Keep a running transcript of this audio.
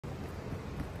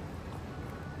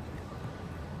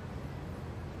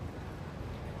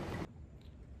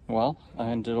Well,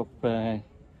 I ended up buying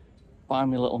my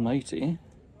little mate here,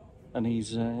 and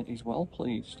he's well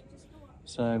pleased.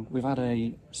 So we've had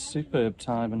a superb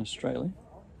time in Australia,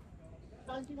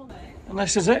 and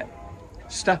this is it.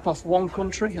 Step off one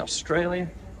country, Australia,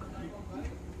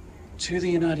 to the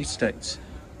United States.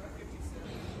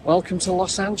 Welcome to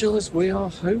Los Angeles, we are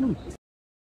home.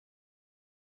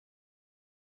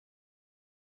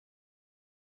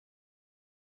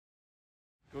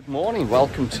 Good morning,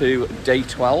 welcome to day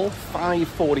 12,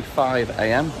 5:45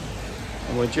 a.m.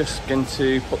 and we're just going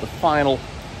to put the final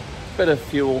bit of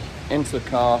fuel into the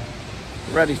car,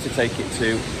 ready to take it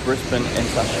to Brisbane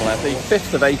International Airport.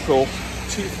 5th of April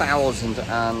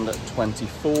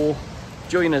 2024.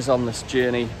 Join us on this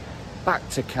journey back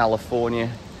to California.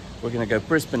 We're going to go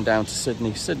Brisbane down to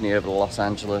Sydney, Sydney over to Los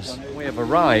Angeles. We have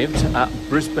arrived at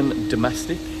Brisbane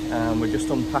Domestic and we're just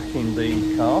unpacking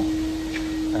the car,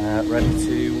 ready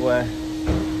to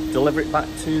deliver it back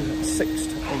to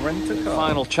Sixt Rent-A-Car.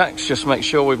 Final checks, just make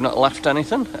sure we've not left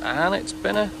anything, and it's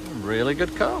been a really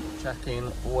good car. Checking,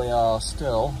 we are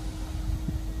still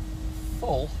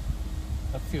full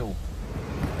of fuel.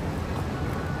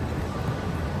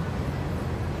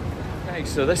 Okay,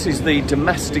 so this is the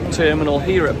domestic terminal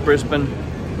here at Brisbane.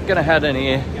 We're going to head in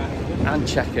here and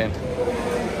check in.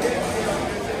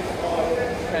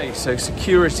 Okay, so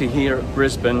security here at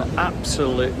Brisbane,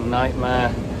 absolute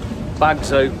nightmare.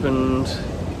 Bags opened,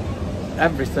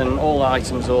 everything, all the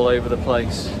items all over the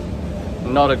place.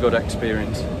 Not a good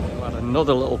experience. We had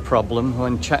another little problem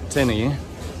when checked in here.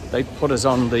 They put us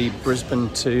on the Brisbane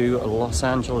to Los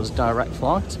Angeles direct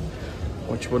flight,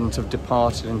 which wouldn't have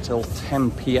departed until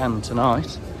 10 p.m.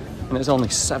 tonight, and it's only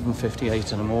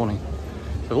 7:58 in the morning.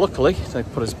 So luckily they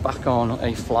put us back on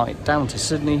a flight down to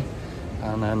Sydney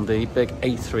and then the big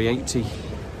A380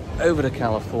 over to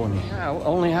California. Now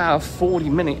only have 40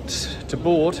 minutes to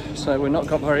board, so we've not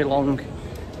got very long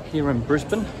here in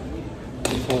Brisbane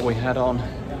before we head on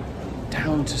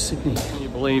down to Sydney. Can you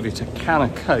believe it? A can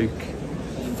of Coke,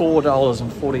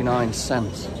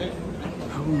 $4.49.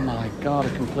 Oh my God, a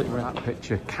complete wrap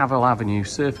picture. Cavill Avenue,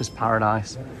 Surfers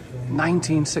Paradise,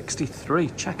 1963.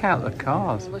 Check out the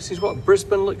cars. This is what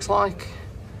Brisbane looks like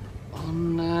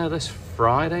on this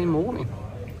Friday morning.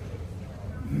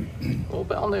 A little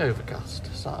bit on the overcast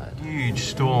side. Huge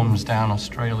storms down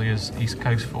Australia's east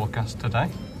coast forecast today,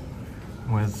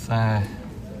 with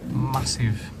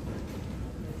massive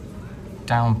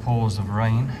downpours of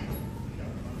rain.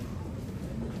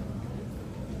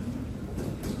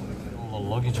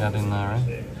 Luggage had in there,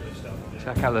 eh?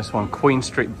 Check out this one, Queen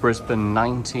Street, Brisbane,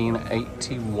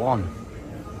 1981.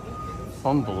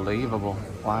 Unbelievable,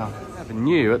 wow. I never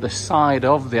knew at the side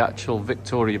of the actual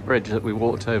Victoria Bridge that we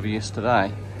walked over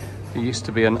yesterday, there used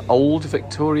to be an old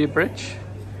Victoria Bridge.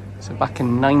 So back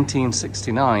in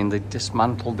 1969, they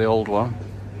dismantled the old one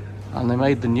and they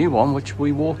made the new one, which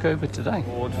we walk over today.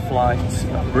 Board flight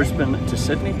Brisbane to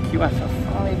Sydney, QF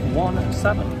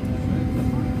 517.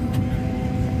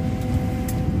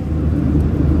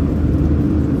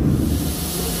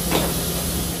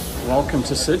 Welcome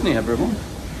to Sydney, everyone,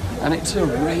 and it's a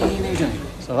rainy day.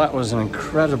 So that was an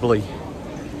incredibly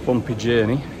bumpy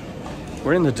journey.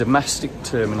 We're in the domestic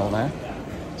terminal now,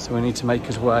 so we need to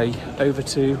make our way over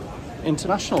to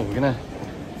international. We're going to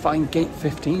find gate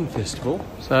 15 first of all.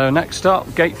 So next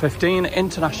stop, gate 15,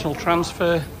 international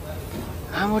transfer,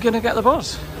 and we're going to get the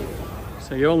bus.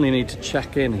 So you only need to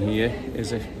check in here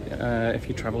is if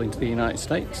you're traveling to the United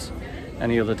States.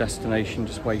 Any other destination,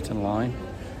 just wait in line.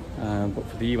 But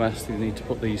for the US, you need to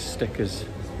put these stickers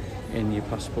in your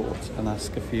passport and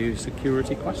ask a few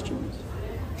security questions.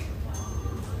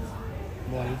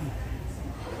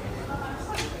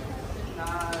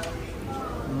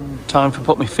 Time to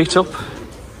put my feet up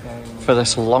for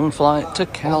this long flight to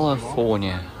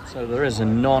California. So there is a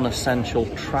non-essential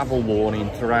travel warning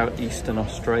throughout Eastern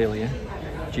Australia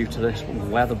due to this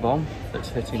weather bomb that's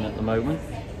hitting at the moment.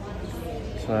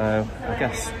 So I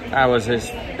guess ours is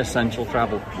essential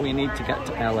travel. We need to get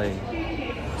to LA.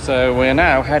 So we're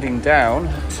now heading down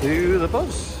to the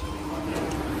bus.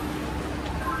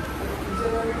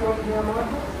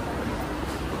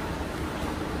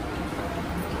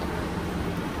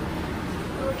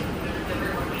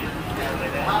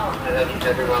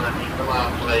 Everyone, come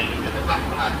out, please, in the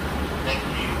backpack. Thank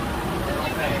you.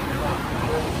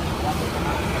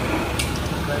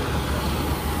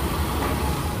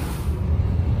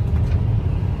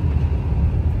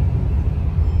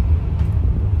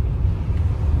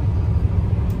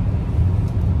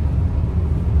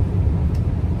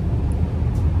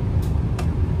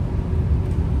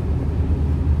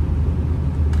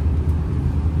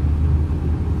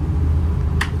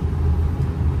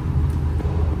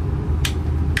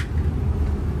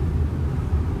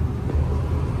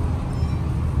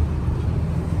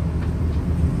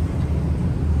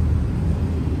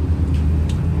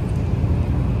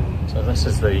 this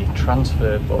is the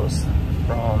transfer bus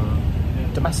from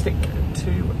domestic to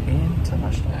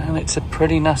international. And it's a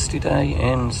pretty nasty day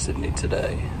in Sydney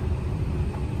today.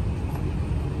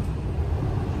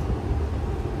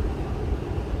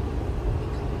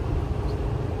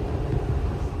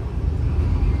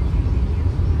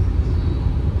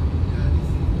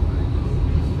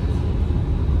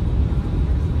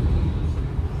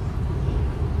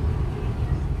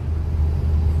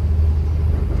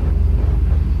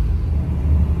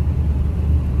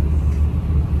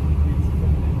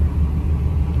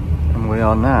 We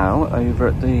are now over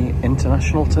at the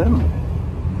international terminal.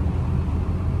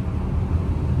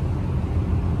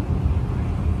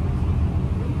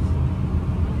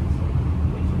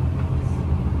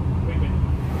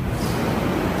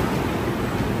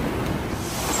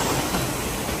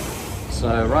 So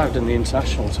I arrived in the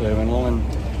international terminal and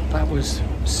that was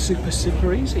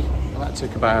super easy. Well, that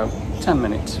took about 10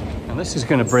 minutes. And this is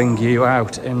going to bring you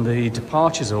out in the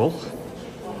departures hall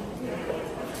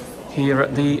here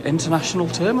at the international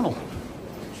terminal.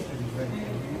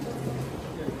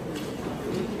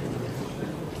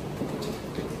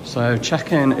 So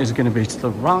check-in is going to be to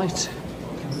the right,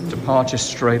 departure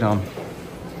straight on.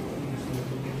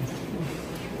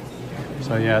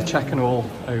 So yeah, check-in all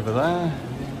over there,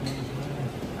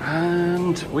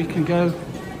 and we can go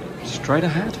straight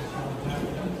ahead.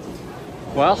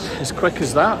 Well, as quick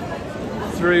as that,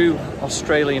 through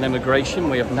Australian immigration,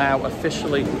 we have now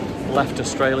officially left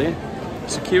Australia.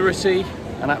 Security,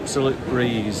 an absolute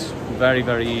breeze.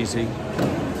 Very easy.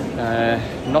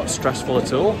 Not stressful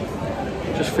at all.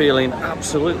 Just feeling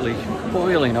absolutely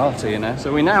boiling hot here now.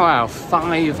 So we now have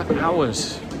 5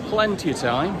 hours. Plenty of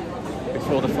time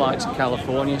before the flight to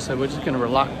California. So we're just going to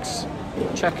relax,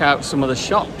 check out some of the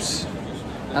shops,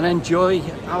 and enjoy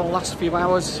our last few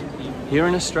hours here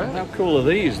in Australia. How cool are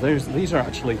these? These are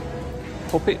actually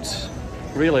puppets.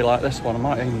 Really like this one. I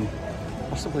might even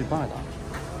possibly buy that.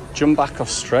 Jump back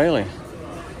Australia.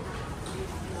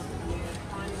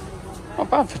 Not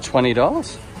bad for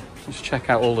 $20. Just check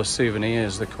out all the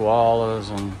souvenirs, the koalas,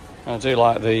 and I do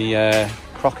like the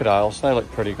crocodiles. They look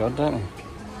pretty good, don't they?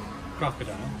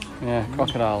 Crocodile? Yeah,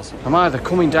 crocodiles. I'm either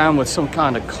coming down with some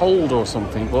kind of cold or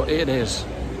something, but it is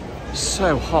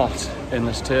so hot in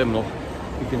this terminal.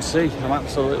 You can see I'm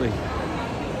absolutely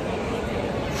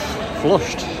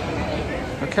flushed.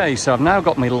 Okay, so I've now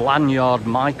got my lanyard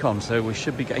mic on, so we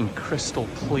should be getting crystal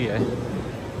clear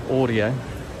audio.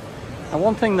 And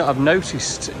one thing that I've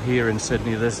noticed here in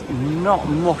Sydney, there's not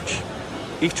much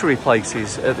eatery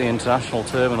places at the international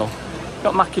terminal.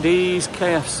 Got Mackie D's,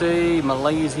 KFC,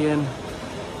 Malaysian,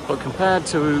 but compared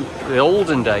to the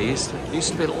olden days, there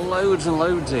used to be loads and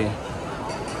loads here.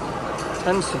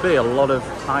 Tends to be a lot of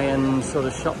high-end sort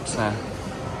of shops now.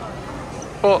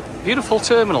 But beautiful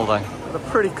terminal though. A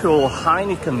pretty cool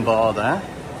Heineken bar there.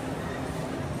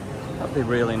 That'd be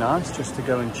really nice just to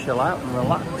go and chill out and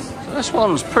relax. So this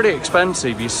one's pretty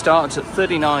expensive. You start at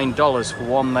 $39 for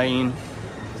one main,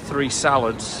 3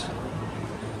 salads,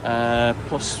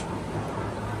 plus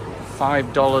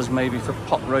 $5 maybe for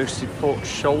pot roasted pork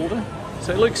shoulder.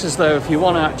 So it looks as though if you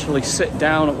want to actually sit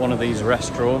down at one of these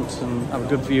restaurants and have a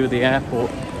good view of the airport,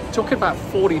 it took about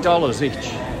 $40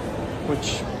 each,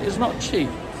 which is not cheap.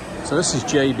 So this is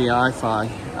JB Hi-Fi,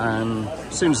 and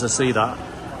as soon as I see that,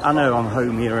 I know I'm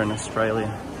home here in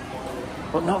Australia.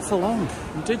 But not for long.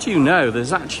 Did you know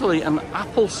there's actually an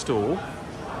Apple store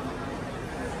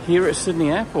here at Sydney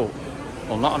Airport?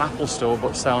 Well, not an Apple store,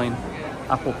 but selling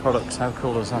Apple products. How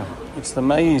cool is that? It's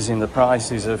amazing the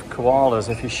prices of koalas.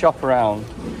 If you shop around,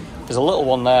 there's a little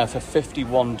one there for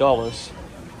 $51.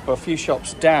 But a few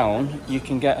shops down, you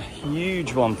can get a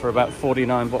huge one for about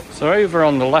 49 bucks. So over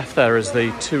on the left there is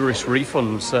the tourist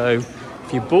refund. So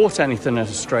if you bought anything in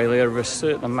Australia of a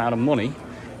certain amount of money,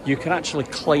 you can actually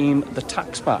claim the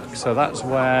tax back. So that's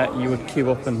where you would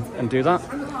queue up and do that.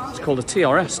 It's called a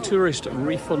TRS, Tourist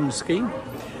Refund Scheme.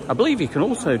 I believe you can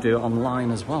also do it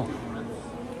online as well.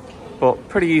 But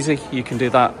pretty easy, you can do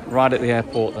that right at the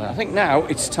airport there. I think now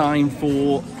it's time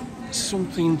for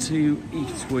something to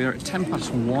eat. We're at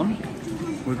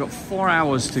 1:10. We've got 4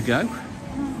 hours to go.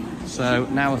 So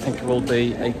now I think it will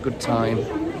be a good time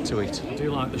to eat. I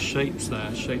do like the shapes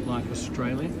there, shaped like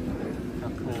Australia. How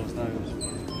cool is those?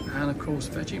 And of course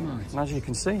Vegemite. And as you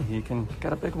can see, you can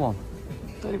get a big one.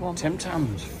 31 Tim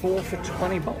Tams, 4 for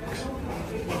 20 bucks.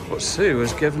 But Sue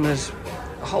has given us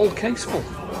a whole case full.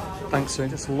 Thanks, Sue.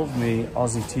 Just love me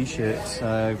Aussie t-shirts.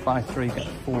 So buy 3 get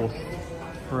 4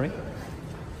 free.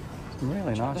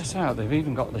 Really nice. Check this out. They've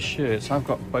even got the shirts. I've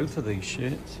got both of these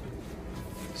shirts.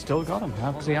 Still got them.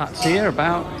 How's the hats here?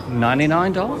 About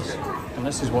 $99. And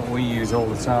this is what we use all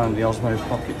the time, the Osmo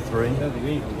Pocket 3.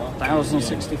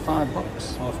 1,065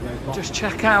 bucks. Just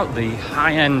check out the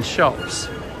high-end shops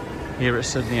here at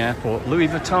Sydney Airport. Louis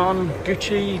Vuitton,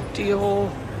 Gucci,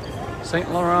 Dior,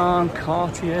 Saint Laurent,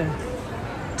 Cartier,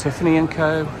 Tiffany &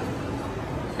 Co.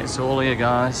 It's all here,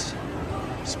 guys.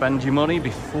 Spend your money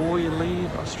before you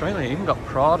leave Australia. You even got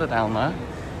Prada down there.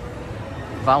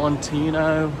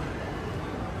 Valentino.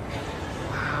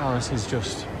 Wow, this is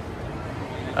just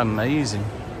amazing.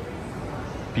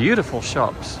 Beautiful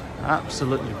shops.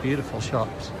 Absolutely beautiful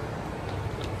shops.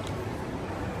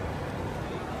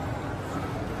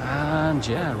 And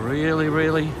yeah, really,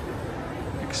 really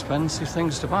expensive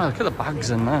things to buy. Look at the bags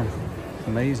in there.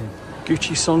 Amazing.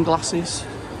 Gucci sunglasses.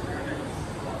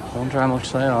 I wonder how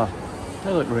much they are.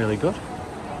 They look really good.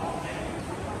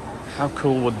 How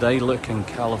cool would they look in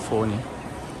California?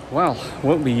 Well,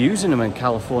 won't be using them in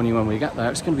California when we get there.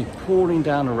 It's going to be pouring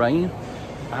down rain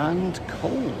and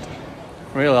cold.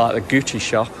 Really like the Gucci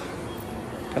shop.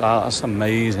 Look at that, that's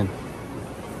amazing.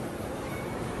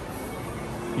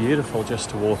 Beautiful just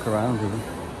to walk around with them.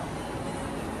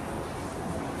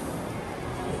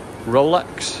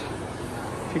 Rolex.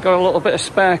 If you've got a little bit of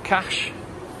spare cash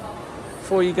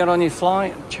before you get on your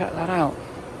flight, check that out.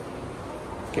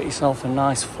 Get yourself a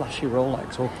nice flashy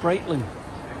Rolex or Breitling.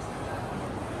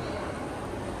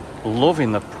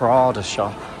 Loving the Prada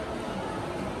shop.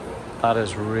 That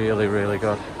is really, really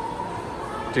good.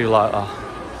 Do like that.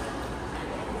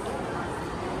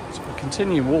 So we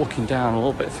continue walking down a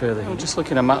little bit further. I'm just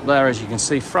looking at a map there, as you can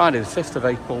see, Friday the 5th of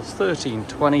April,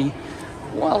 13:20.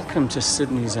 Welcome to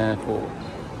Sydney's airport.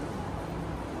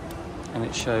 And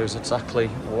it shows exactly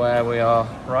where we are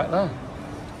right there.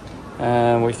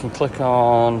 And we can click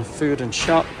on food and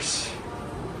shops,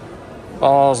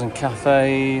 bars and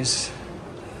cafes,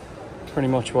 pretty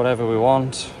much whatever we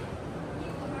want.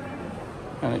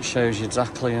 And it shows you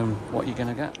exactly what you're going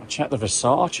to get. Check the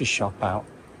Versace shop out.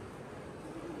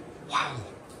 Wow.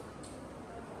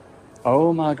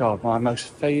 Oh my God, my most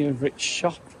favourite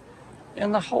shop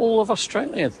in the whole of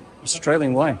Australia.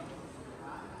 Australian way.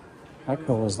 How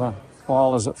cool is that?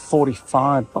 Koalas at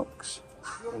 45 bucks.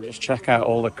 And just check out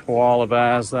all the koala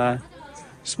bears there.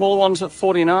 Small ones at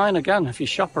 49. Again, if you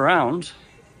shop around,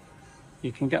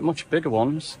 you can get much bigger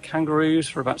ones. Kangaroos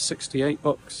for about 68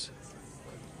 bucks.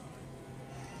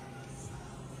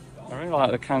 I really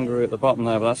like the kangaroo at the bottom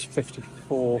there, but that's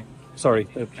 54. Sorry,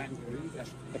 the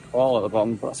koala at the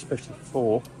bottom, but that's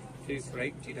 54. $2 for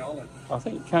 $80. I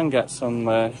think you can get some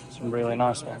really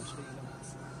nice ones.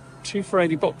 2 for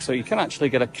 80 bucks, so you can actually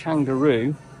get a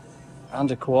kangaroo and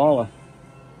a koala.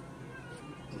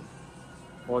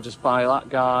 Or just buy that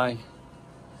guy.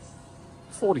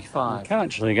 45. You can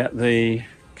actually get the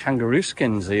kangaroo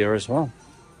skins here as well.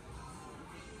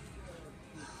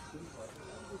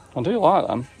 I do like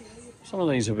them. Some of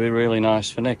these would be really nice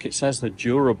for Nick. It says they're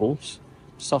durables,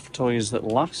 soft toys that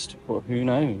last, but who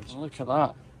knows? Look at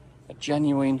that. A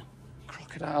genuine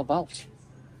crocodile belt.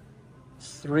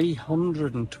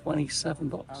 327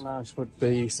 bucks. How nice would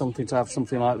be something to have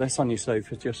something like this on your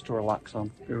sofa just to relax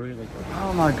on. It'd be really good.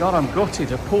 Oh my God, I'm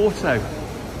gutted. A Porto.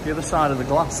 The other side of the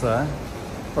glass there.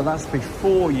 But that's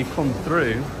before you come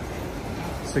through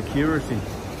security.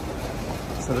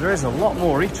 So there is a lot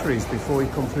more eateries before you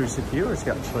come through security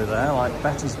actually there, like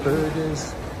Betty's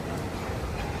Burgers.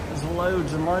 There's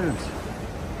loads and loads.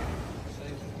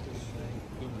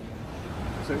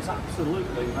 So it's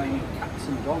absolutely raining cats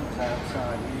and dogs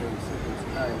outside here in Sydney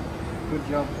today. Good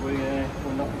job we're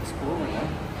not exploring it.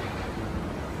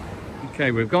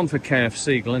 Okay, we've gone for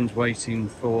KFC. Glenn's waiting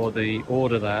for the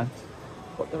order there,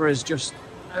 but there is just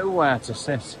nowhere to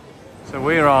sit. So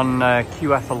we're on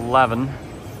QF11,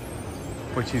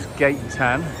 which is gate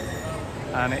 10,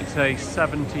 and it's a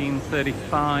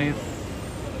 17:35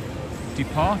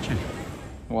 departure.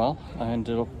 Well, I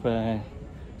ended up buying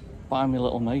my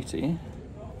little mate here,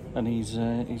 and he's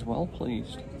well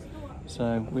pleased.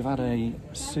 So we've had a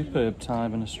superb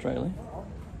time in Australia,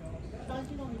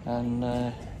 and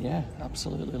yeah,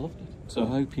 absolutely loved it. So I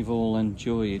hope you've all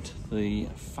enjoyed the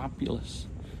fabulous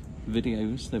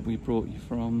videos that we brought you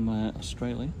from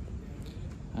Australia,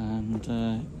 and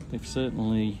they've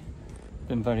certainly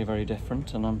been very, very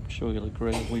different, and I'm sure you'll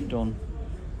agree we've done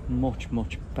much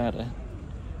better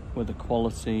with the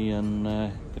quality, and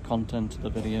the content of the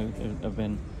video have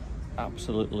been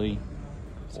absolutely.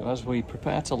 So as we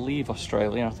prepare to leave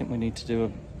Australia, I think we need to do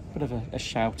a bit of a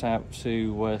shout out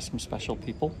to some special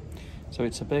people. So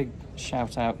it's a big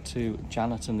shout out to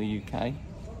Janet in the UK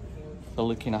for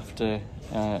looking after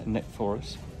Nick for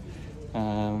us.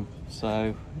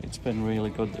 So it's been really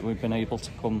good that we've been able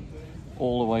to come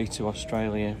all the way to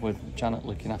Australia with Janet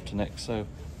looking after Nick. So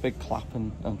big clap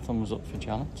and thumbs up for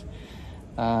Janet.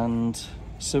 And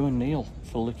Sue and Neil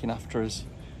for looking after us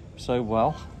so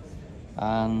well.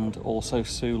 And also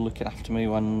Sue looking after me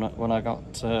when I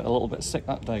got a little bit sick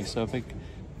that day. So a big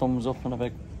thumbs up and a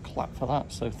big clap for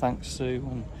that. So thanks Sue,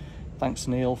 and thanks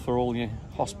Neil for all your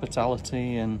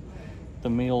hospitality and the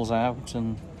meals out,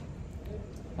 and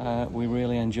we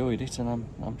really enjoyed it, and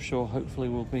I'm sure hopefully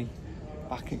we'll be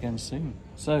back again soon.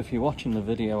 So if you're watching the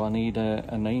video, I need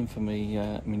a name for me,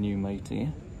 my new mate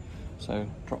here. So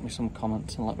drop me some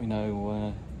comments and let me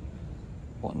know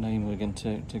what name we're going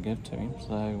to give to him.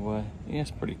 So yeah,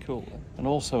 it's pretty cool. And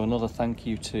also another thank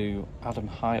you to Adam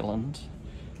Highland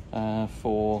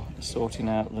for sorting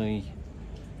out the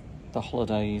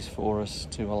holidays for us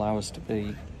to allow us to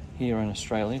be here in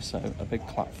Australia. So a big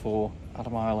clap for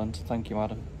Adam Highland. Thank you,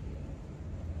 Adam.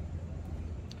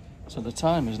 So the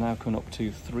time is now coming up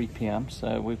to 3 p.m.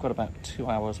 so we've got about 2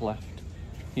 hours left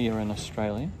here in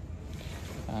Australia,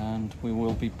 and we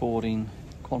will be boarding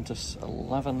Qantas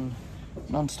 11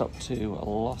 non-stop to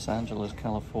Los Angeles,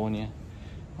 California,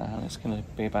 and it's going to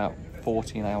be about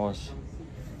 14 hours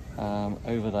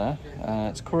over there.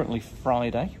 It's currently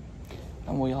Friday,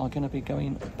 and we are going to be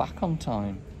going back on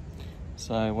time.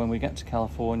 So when we get to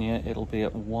California, it'll be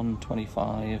at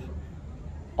 1:25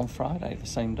 on Friday, the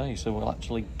same day. So we'll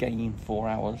actually gain 4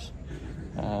 hours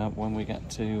when we get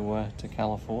to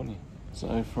California.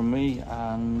 So from me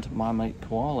and my mate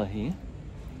Koala here,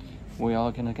 we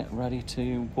are going to get ready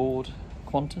to board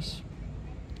Qantas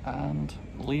and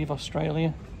leave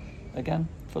Australia again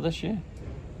for this year.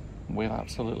 We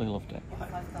absolutely loved it.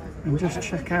 And just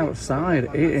check outside,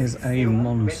 it is a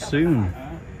monsoon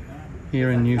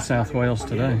here in New South Wales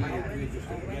today.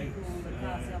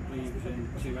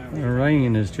 The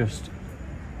rain is just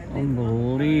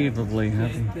unbelievably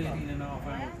heavy.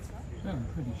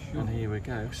 And here we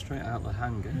go, straight out the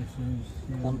hangar,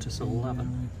 Qantas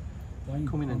 11,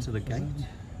 coming into the gate,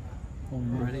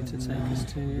 ready to take us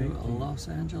to Los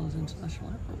Angeles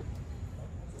International Airport.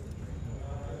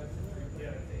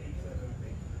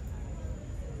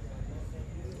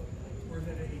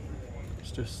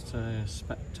 It's just a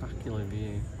spectacular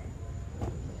view.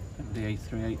 The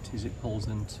A380 as it pulls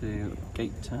into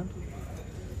gate 10.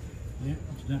 Yeah,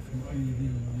 it's definitely the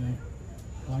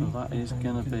so that is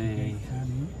going to be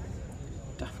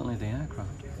definitely the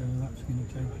aircraft. So that's going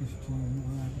to take us to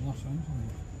Los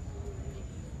Angeles.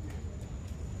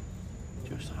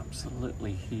 Just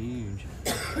absolutely huge.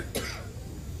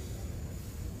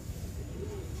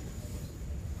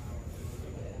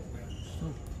 So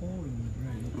pouring with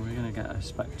rain. We're going to get a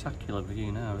spectacular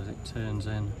view now as it turns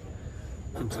in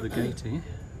into the gate here.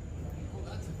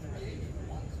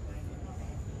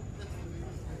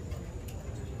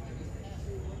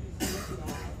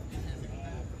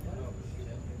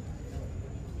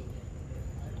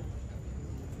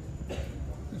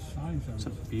 It's a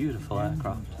beautiful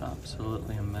aircraft,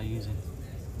 absolutely amazing.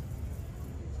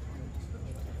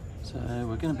 So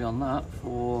we're going to be on that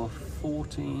for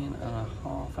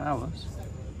 14.5 hours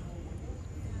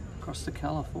across to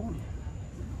California.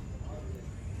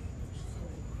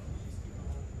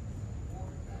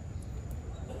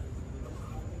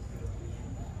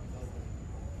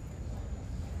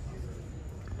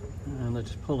 And they're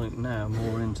just pulling it now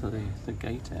more into the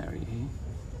gate area here.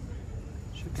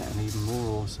 Should get an even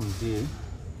more awesome view.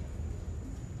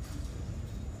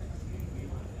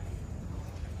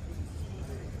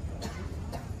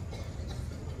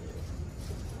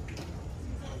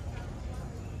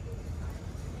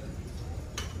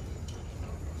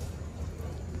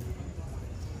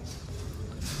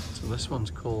 So this one's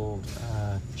called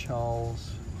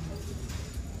Charles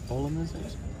Ullman, is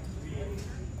it?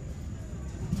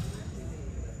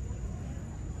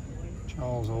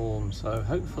 Charles Ullman. So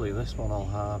hopefully this one will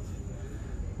have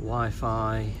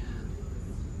Wi-Fi,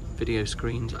 video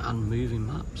screens and moving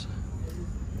maps.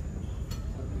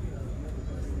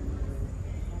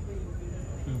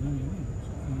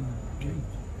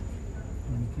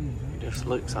 It just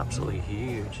looks absolutely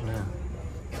huge now.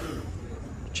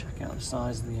 Check out the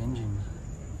size of the engine.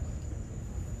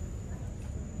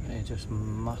 They're just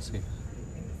massive.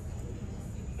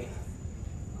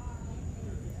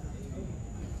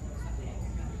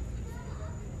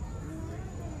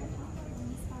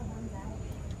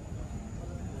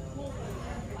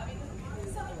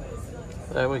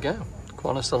 There we go,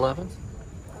 Qantas 11.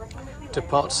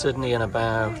 Depart Sydney in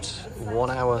about 1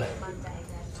 hour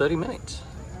 30 minutes.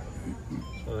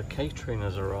 So the catering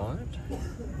has arrived.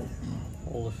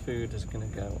 All the food is going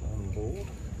to go on board.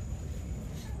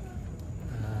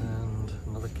 And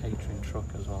another catering truck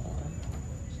as well.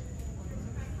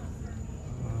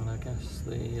 Yes,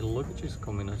 the luggage is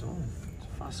coming as well. It's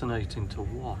fascinating to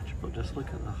watch, but just look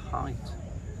at the height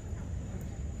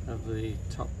of the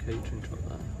top catering truck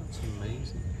there. That's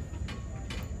amazing.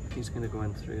 He's going to go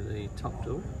in through the top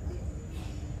door.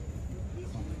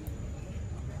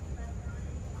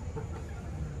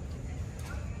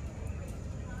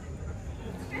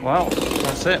 Well,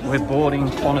 that's it. We're boarding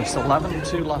Qantas 11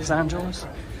 to Los Angeles,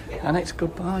 and it's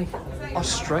goodbye,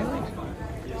 Australia.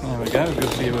 There we go,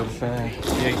 good view of the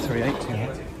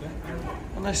A380.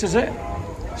 And this is it.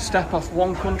 Step off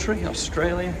one country,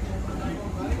 Australia,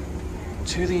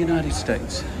 to the United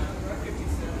States.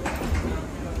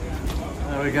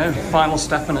 There we go, final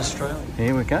step in Australia.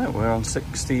 Here we go, we're on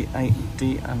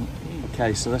 68D and E.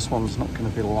 Okay, so this one's not going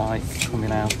to be like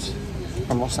coming out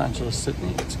from Los Angeles,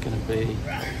 Sydney. It's going to be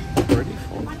pretty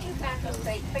full.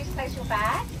 Please place your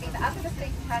bag either under the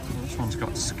seat. This one's got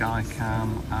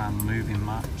Skycam and moving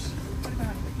maps.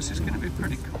 This is going to be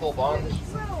pretty cool. Bonds,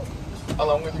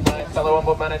 along with my fellow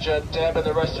onboard manager Deb and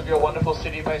the rest of your wonderful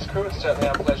city-based crew, it's certainly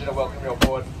our pleasure to welcome you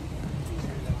aboard.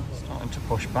 Starting to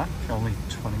push back, only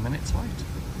 20 minutes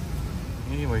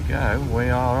late. Here we go, we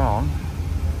are on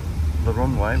the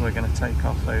runway. We're going to take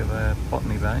off over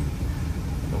Botany Bay.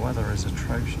 The weather is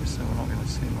atrocious, so we're not going to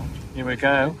see much. Here we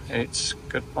go, it's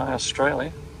goodbye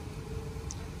Australia.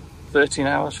 13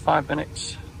 hours, 5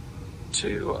 minutes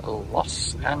to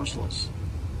Los Angeles.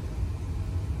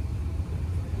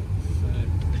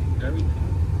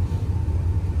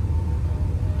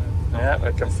 Yeah,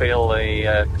 I can feel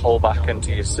the cold back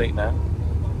into your seat now.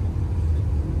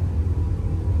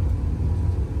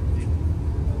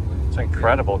 It's an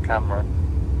incredible camera.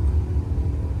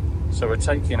 So we're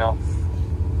taking off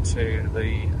to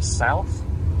the south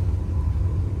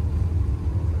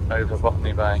over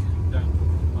Botany Bay.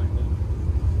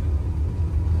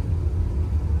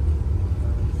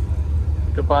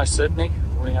 Goodbye Sydney,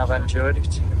 we have enjoyed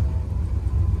it.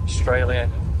 Australia,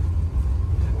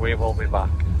 we will be back.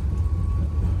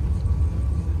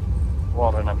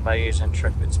 What an amazing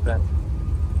trip it's been.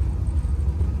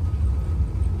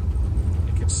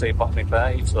 You can see Botany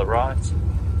Bay to the right.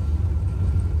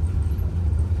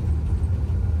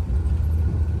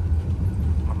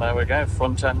 And there we go,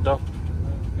 front end up.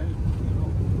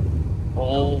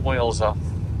 All wheels off.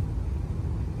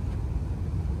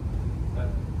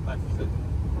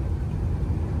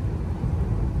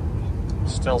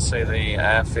 Still see the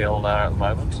airfield there at the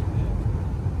moment.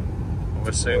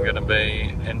 We're soon going to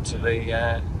be into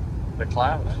the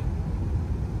cloud.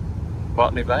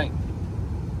 Botany Bay.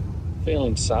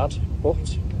 Feeling sad,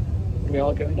 but we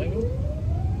are going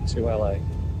over to LA. You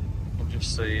can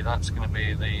just see that's going to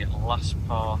be the last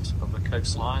part of the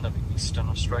coastline of Eastern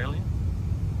Australia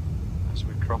as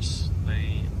we cross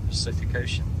the Pacific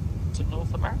Ocean to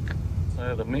North America.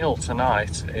 So the meal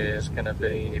tonight is going to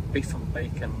be beef and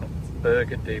bacon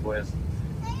burgundy with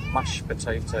mashed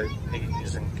potato,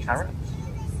 peas and carrots,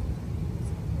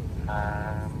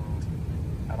 and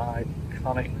an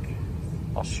iconic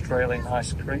Australian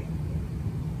ice cream,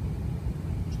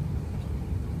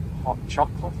 hot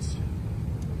chocolate,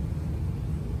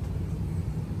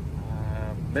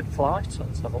 mid-flight,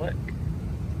 let's have a look,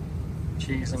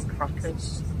 cheese and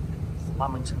crackers,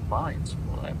 lamington bites,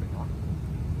 well there we go,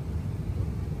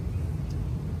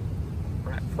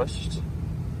 breakfast.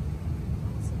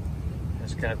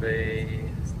 It's going to be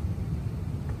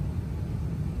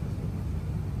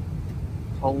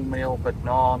wholemeal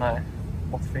banana,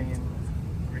 muffin,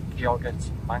 Greek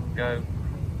yogurt, mango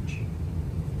crunch,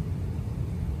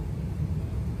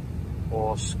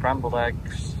 or scrambled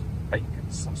eggs, bacon,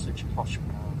 sausage, hash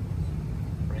brown,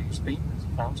 raised beans.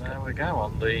 There we go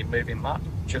on the moving map,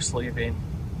 just leaving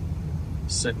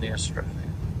Sydney, Australia.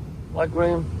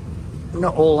 Legroom,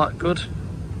 not all that good.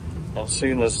 As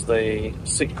soon as the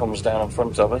seat comes down in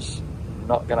front of us,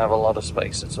 not going to have a lot of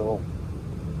space at all.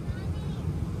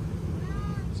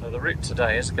 So the route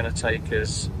today is going to take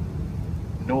us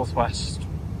northwest,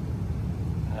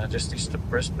 just east of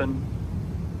Brisbane,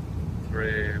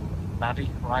 through Nadi,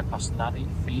 right past Nadi,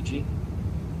 Fiji,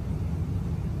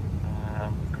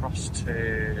 across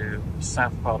to the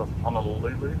south part of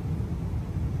Honolulu,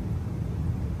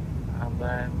 and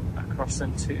then across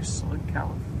into Southern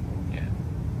California.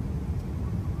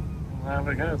 There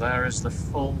we go, there is the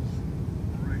full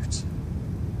route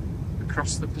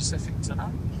across the Pacific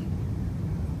tonight.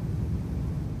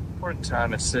 Current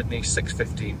time in Sydney,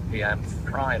 6:15 PM,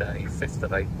 Friday, 5th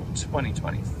of April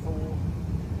 2024.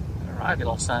 Arrived in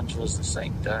Los Angeles the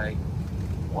same day,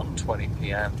 1:20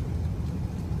 PM,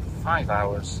 5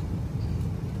 hours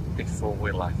before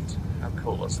we left. How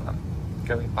cool is that?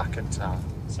 going back in time.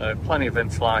 So plenty of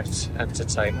in-flight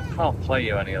entertainment. Can't play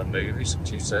you any of the movies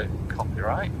due to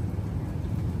copyright.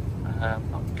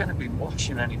 I'm not going to be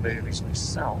watching any movies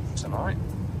myself tonight.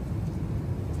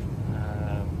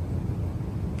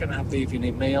 Going to have the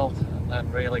evening meal and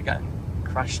then really get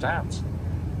crashed out.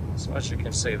 So as you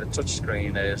can see, the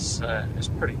touchscreen is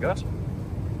pretty good,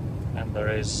 and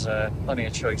there is plenty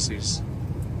of choices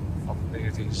of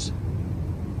movies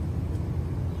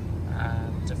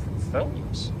and different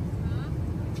films.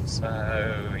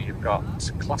 So you've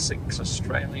got classics,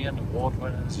 Australian, award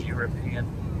winners, European,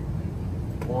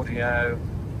 audio,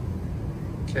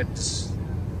 kids,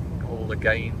 all the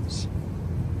games.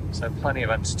 So plenty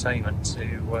of entertainment to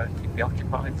keep you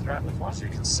occupied throughout the flight. As you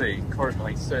can see,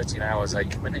 currently 13 hours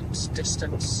 8 minutes,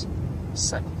 distance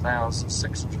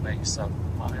 7,687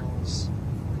 miles,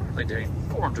 currently doing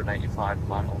 485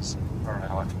 miles per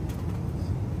hour.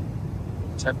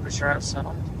 Temperature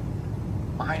outside,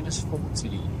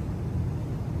 -40.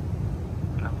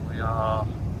 And we are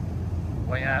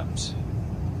way out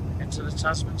into the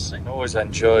Tasman Sea. I always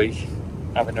enjoy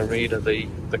having a read of the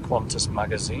Qantas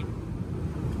magazine.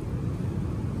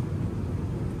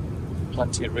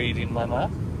 Plenty of reading on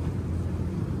that.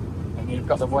 And you've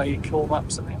got the way cool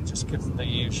maps in there, just given the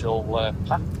usual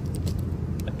pack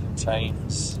that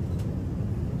contains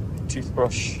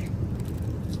toothbrush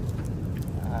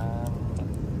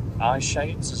and eye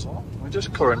shades as well. We're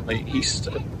just currently east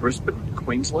of Brisbane,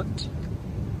 Queensland,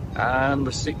 and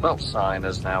the seatbelt sign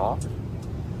is now on.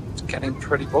 It's getting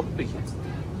pretty bumpy.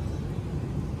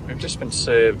 We've just been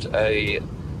served a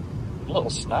little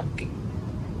snack,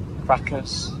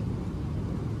 crackers,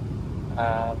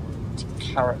 and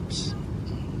carrots,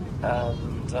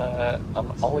 and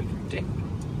an olive dip.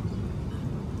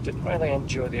 Didn't really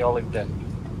enjoy the olive dip.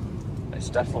 It's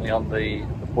definitely on the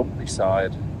bumpy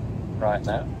side right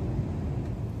now.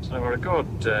 So we're a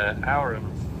good hour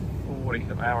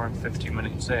and 50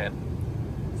 minutes in,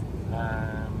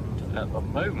 and at the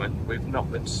moment we've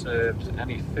not been served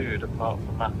any food apart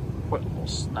from that quick little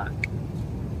snack.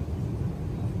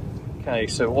 Okay,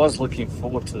 so I was looking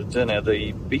forward to the dinner,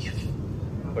 the beef,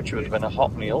 which would have been a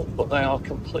hot meal, but they are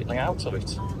completely out of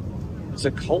it. It's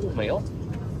a cold meal,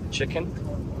 chicken,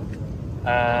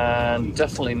 and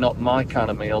definitely not my kind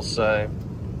of meal, so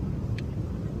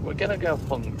we're gonna go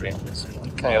hungry on this one.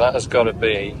 Okay, that has got to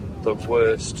be the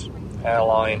worst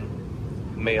airline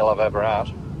meal I've ever had.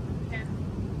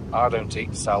 I don't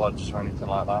eat salads or anything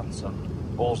like that, so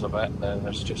balls of it,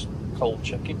 there's just cold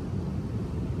chicken.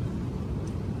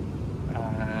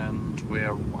 And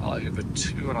we're well over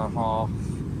 2.5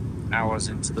 hours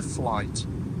into the flight.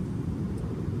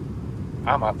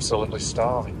 I'm absolutely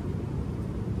starving.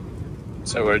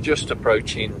 So we're just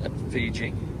approaching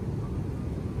Fiji,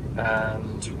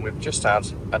 and we've just had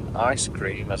an ice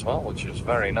cream as well, which was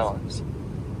very nice.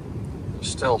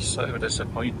 Still so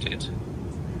disappointed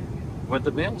with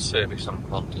the meal service on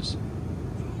Qantas.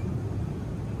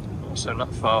 Also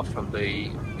not far from the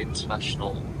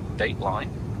international date line.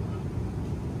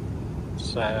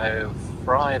 So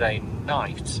Friday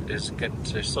night is going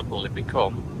to suddenly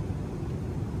become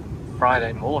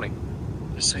Friday morning,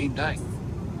 the same day.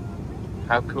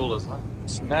 How cool is that?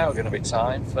 It's now going to be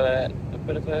time for a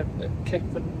bit of a kip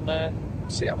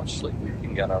and see how much sleep we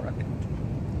can get, I reckon.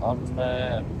 On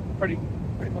pretty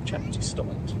much empty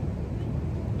stomach.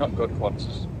 Not good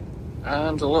Qantas.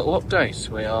 And a little update,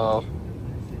 we are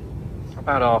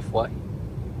about halfway.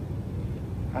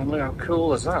 And look how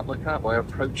cool is that, look at that, we're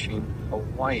approaching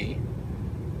Hawaii.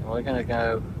 And we're going to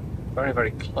go very,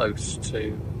 very close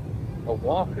to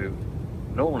Oahu.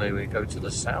 Normally we go to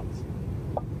the south.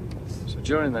 So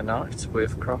during the night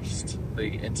we've crossed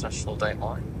the international date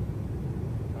line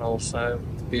and also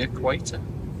the equator.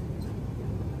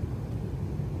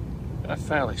 A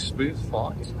fairly smooth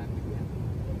flight.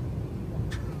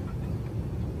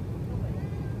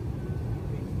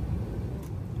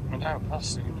 We're now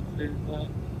passing through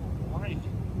Hawaii.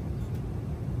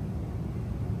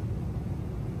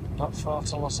 Not far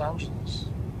to Los Angeles,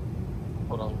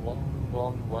 but a long,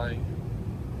 long way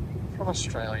from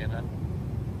Australia now.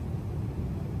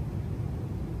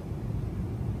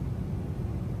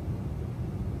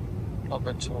 Not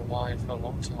been to Hawaii for a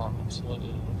long time, absolutely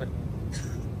love it.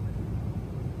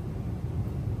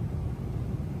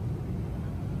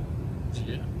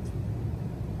 Yeah,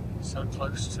 so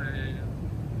close to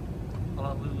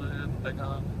Honolulu, Big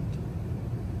Island.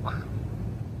 Wow.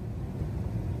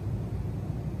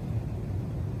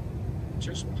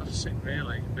 Just passing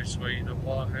really between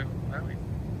Oahu and Maui.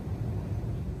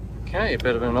 Okay, a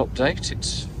bit of an update.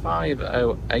 It's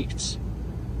 5:08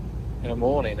 in the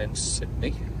morning in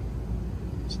Sydney.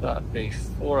 So that'd be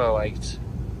 4:08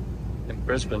 in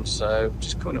Brisbane, so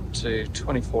just coming up to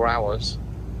 24 hours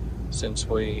since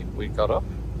we got up.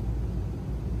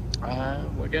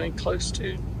 We're getting close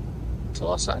to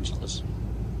Los Angeles.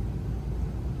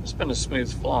 It's been a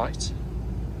smooth flight.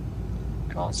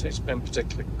 Can't say it's been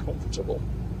particularly comfortable.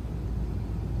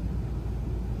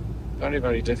 Very,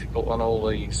 very difficult when all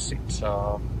the seats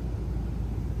are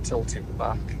tilted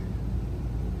back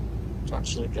to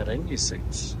actually get in your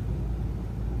seats.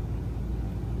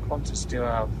 Qantas do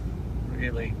have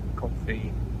really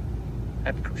comfy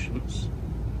head cushions,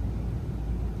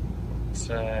 but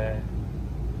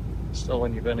still,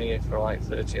 when you've been here for like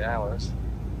 30 hours,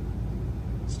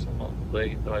 it's still not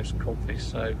the most comfy.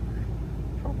 So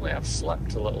probably I've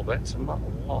slept a little bit, and not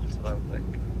a lot, I don't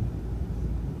think.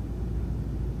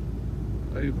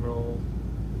 Overall,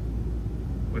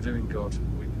 we're doing good.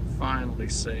 We can finally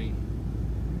see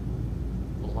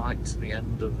the light to the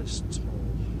end of this tunnel.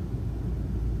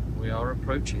 We are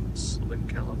approaching Southern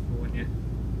California.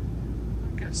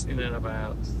 I'm guessing in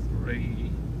about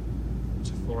 3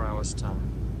 to 4 hours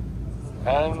time.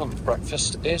 And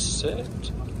breakfast is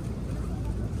served.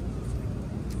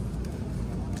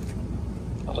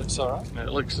 That looks alright.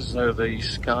 It looks as though the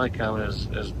sky cam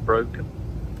is broken,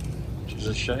 which is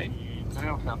a shame. We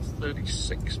now have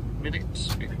 36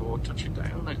 minutes before touching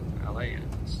down in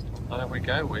LAX. There we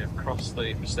go, we have crossed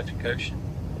the Pacific Ocean.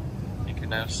 You can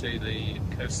now see the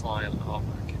coastline of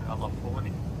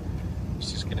California.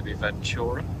 This is going to be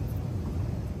Ventura.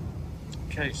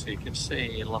 Okay, so you can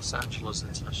see Los Angeles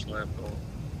International Airport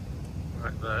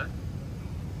right there.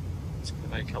 It's going to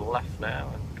make a left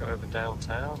now and go over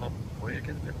downtown, and we're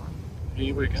going to be landing.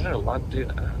 Here we go, landing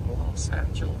at Los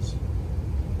Angeles.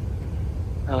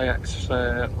 LAX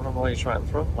runway's right in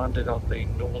front, landed on the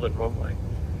northern runway,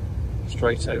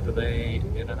 straight over the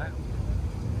in and out.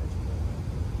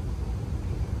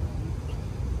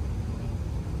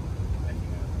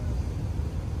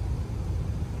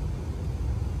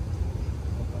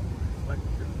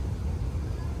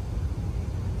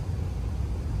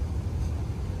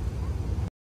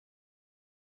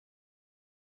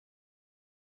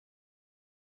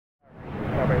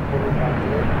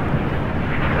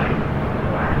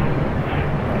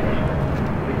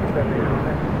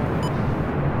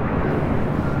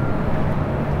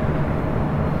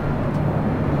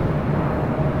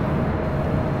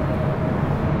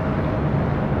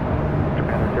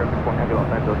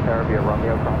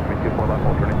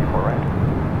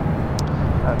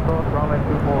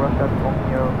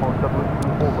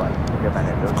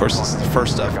 Of course, it's the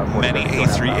first of many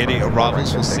A380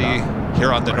 arrivals we'll see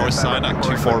here on the north side on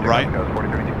 24 right.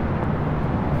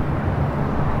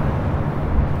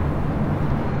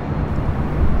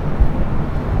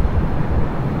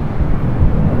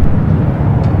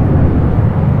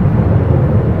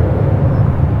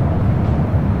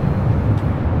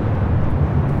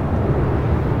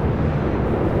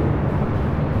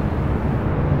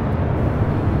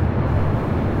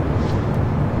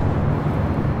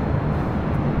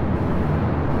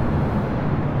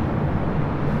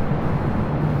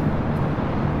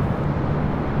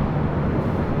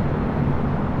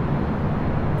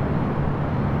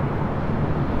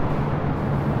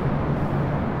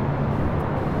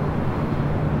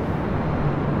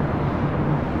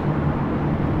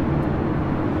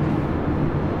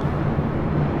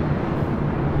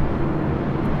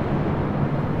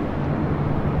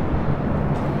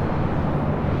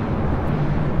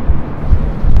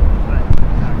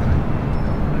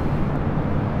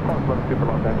 Super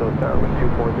Los Angeles Tower, wind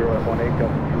 240 at 18,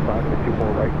 Delta 25, with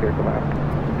 24 right, clear to left.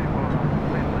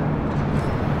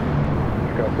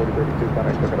 Chicago 4032,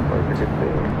 Contact, took an approach, you're good to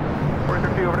see.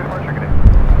 4032, over to departure, good day.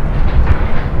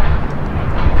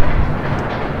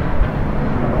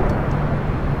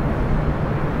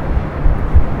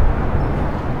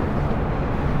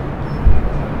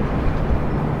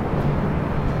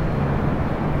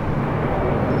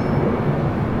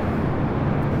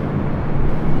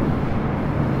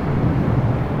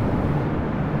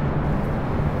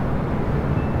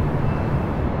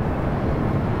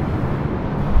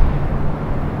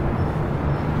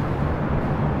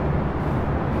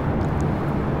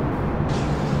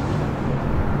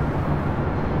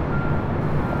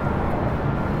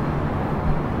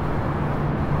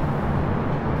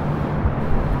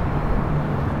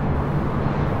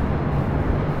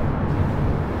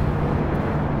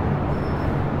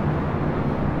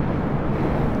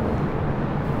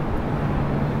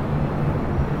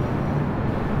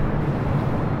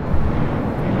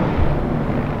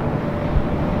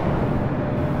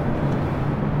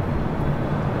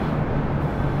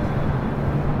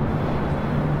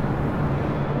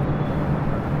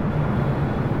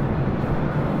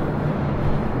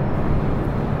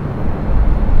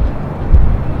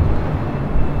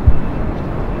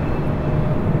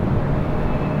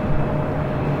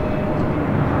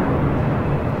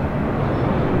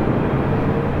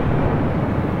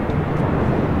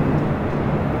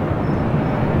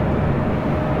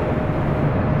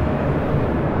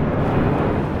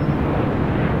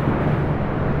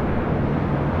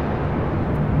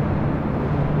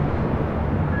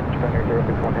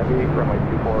 061 Heavy, runway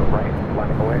 24 right,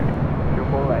 landing away.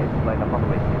 24 right, line up on the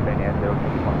Brisbane at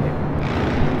 061 Heavy.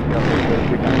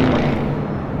 063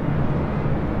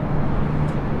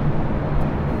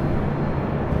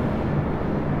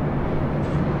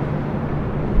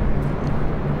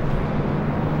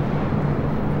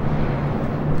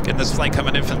 Getting this flight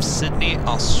coming in from Sydney,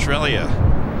 Australia.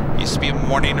 Used to be a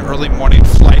early morning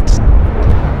flight.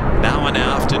 Now an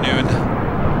afternoon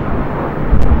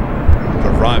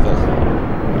arrival.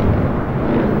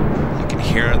 You can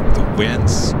hear the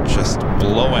winds just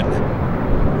blowing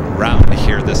around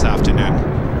here this afternoon.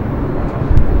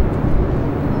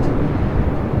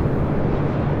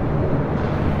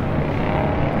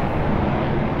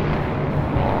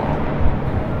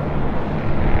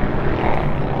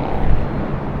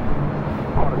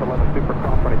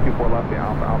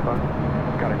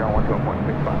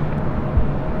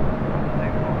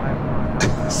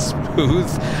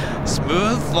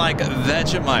 Smooth like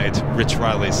Vegemite, Rich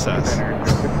Riley says.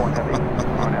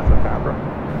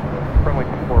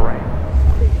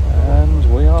 And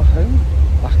we are home,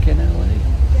 back in LA.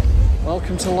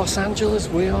 Welcome to Los Angeles,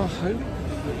 we are home.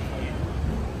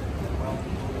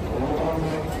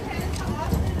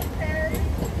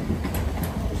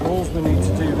 All we need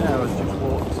to do now is just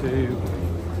walk to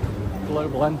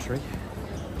global entry,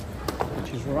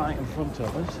 which is right in front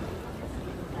of us.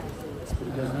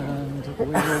 And we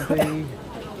will be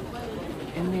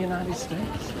in the United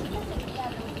States.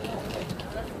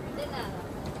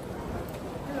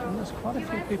 And there's quite a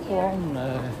few people on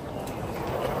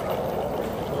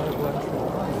global entry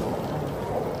line.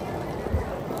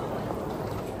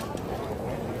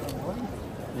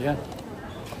 Yeah.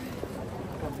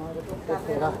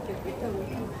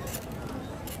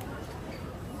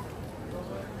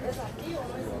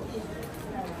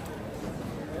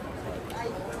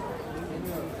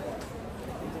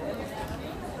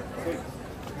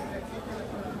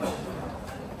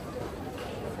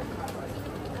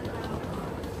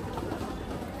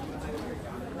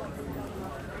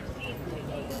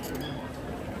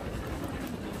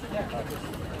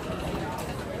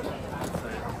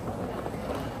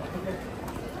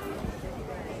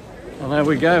 And there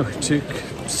we go, 2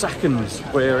 seconds,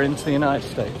 we're into the United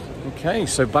States. Okay,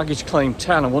 so baggage claim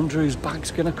 10, I wonder whose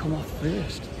bag's gonna come off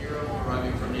first.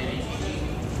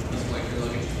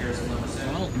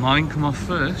 Well, mine come off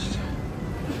first.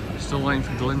 Still waiting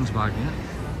for Glenn's bag yet.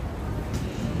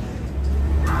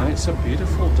 And it's a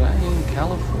beautiful day in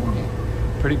California.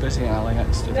 Pretty busy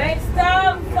LAX today. Next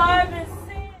time, 5 and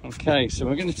 6. Okay, so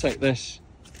we're going to take this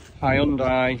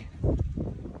Hyundai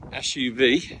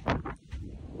SUV.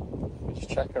 Let's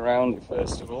check around it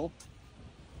first of all.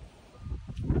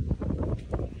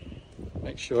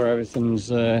 Make sure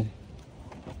everything's as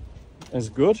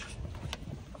good.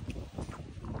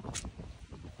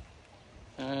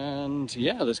 And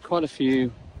yeah, there's quite a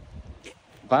few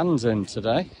vans in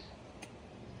today.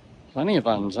 Plenty of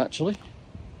vans actually.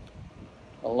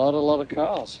 A lot of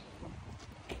cars.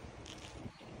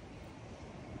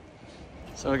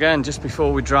 So again, just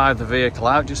before we drive the vehicle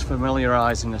out, just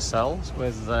familiarising ourselves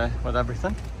with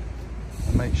everything.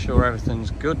 And make sure everything's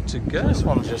good to go. This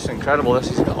one's just incredible. This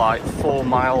has got like 4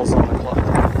 miles on the clock.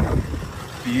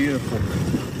 Beautiful.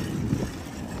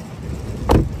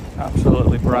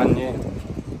 Absolutely brand new.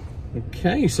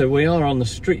 Okay, so we are on the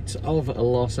streets of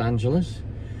Los Angeles.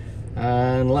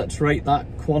 And let's rate that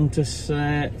Qantas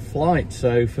flight.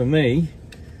 So for me,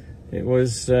 it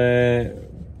was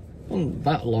wasn't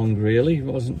that long really, it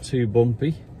wasn't too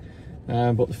bumpy,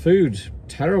 but the food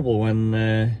terrible when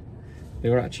they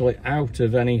were actually out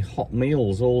of any hot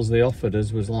meals. All they offered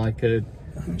us was like a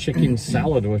chicken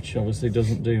salad, which obviously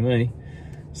doesn't do me.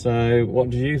 So what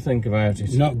did you think about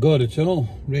it? Not good at all,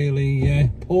 really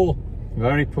poor.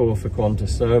 Very poor for Qantas,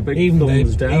 so a big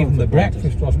thumbs down. Even the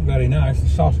breakfast wasn't very nice, the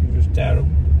sausage was terrible,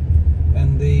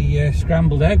 and the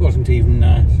scrambled egg wasn't even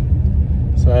nice.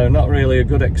 So not really a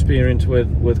good experience with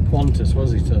Qantas,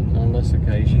 was it, on this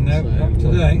occasion? No, not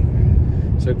today.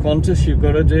 So Qantas, you've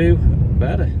got to do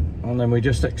better. And then we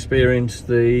just experienced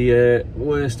the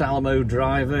worst Alamo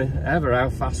driver ever. How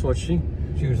fast was she?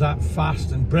 She was that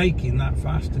fast and braking that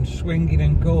fast and swinging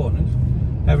in corners.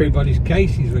 Everybody's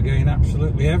cases were going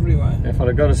absolutely everywhere. If I'd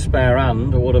have got a spare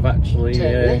hand, I would have actually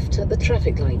left at the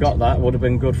traffic light. Got that. Would have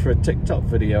been good for a TikTok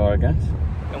video, I guess.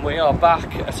 And we are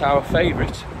back at our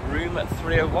favourite room at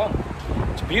 301.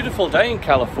 It's a beautiful day in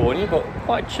California, but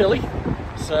quite chilly.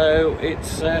 So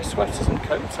it's sweaters and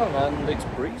coats on, and it's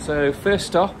breezy. So first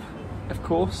stop, of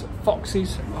course,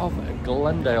 Foxy's of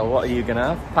Glendale. What are you going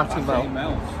to have? Patty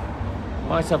melt.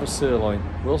 Might have a sirloin.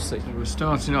 We'll see. So we're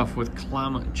starting off with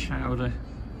clam chowder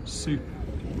Super.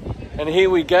 And here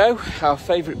we go, our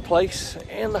favourite place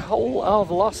in the whole of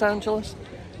Los Angeles,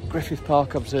 Griffith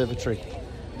Park Observatory.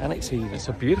 And it's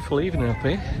a beautiful evening up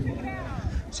here.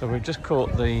 So we've just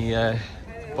caught the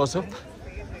buzz up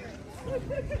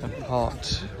and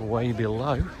parked way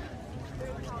below.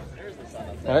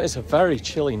 Now, it's a very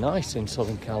chilly night in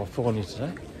Southern California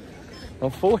today.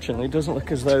 Unfortunately, it doesn't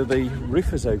look as though the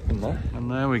roof is open there.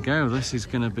 And there we go, this is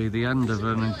going to be the end of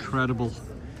an incredible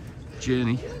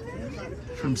journey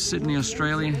from Sydney,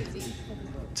 Australia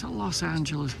to Los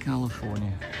Angeles,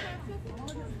 California.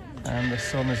 And the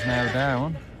sun is now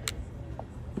down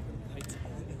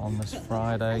on this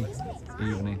Friday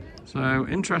evening. So,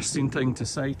 interesting thing to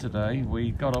say today,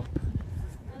 we got up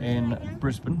in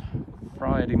Brisbane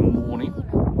Friday morning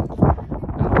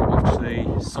and we watched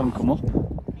the sun come up.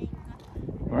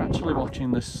 We're actually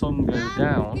watching the sun go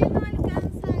down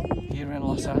here in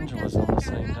Los Angeles on the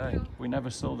same day. We never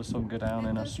saw the sun go down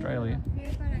in Australia.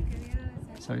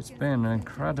 So it's been an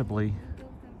incredibly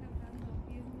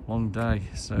long day.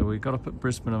 So we got up at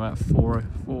Brisbane about 4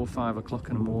 or 5 o'clock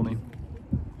in the morning.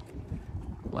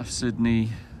 Left Sydney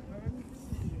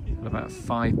at about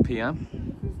 5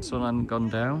 p.m. Sun hadn't gone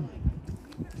down.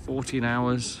 14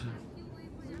 hours.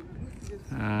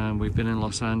 And we've been in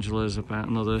Los Angeles about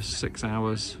another 6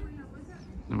 hours.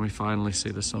 And we finally see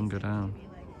the sun go down.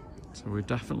 So we've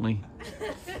definitely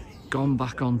gone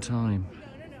back on time.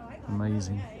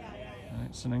 Amazing.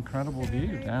 It's an incredible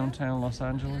view. Downtown Los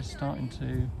Angeles starting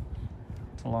to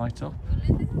light up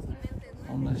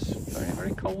on this very,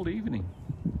 very cold evening.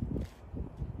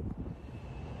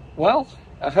 Well,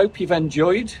 I hope you've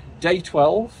enjoyed day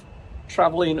 12,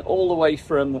 travelling all the way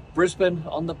from Brisbane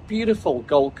on the beautiful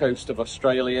Gold Coast of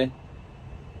Australia,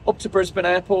 up to Brisbane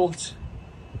Airport,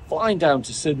 flying down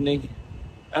to Sydney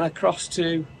and across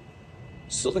to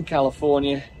Southern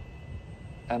California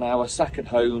and our second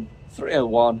home,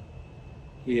 301,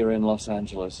 here in Los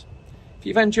Angeles. If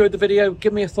you've enjoyed the video,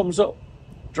 give me a thumbs up,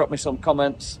 drop me some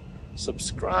comments,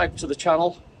 subscribe to the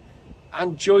channel,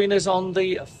 and join us on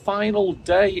the final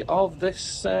day of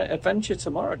this adventure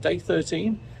tomorrow, day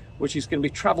 13, which is going to be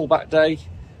travel back day.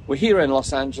 We're here in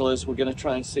Los Angeles. We're going to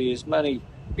try and see as many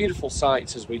beautiful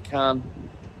sights as we can,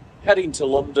 heading to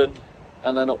London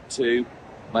and then up to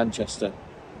Manchester.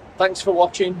 Thanks for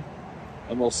watching,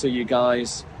 and we'll see you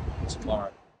guys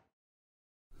tomorrow.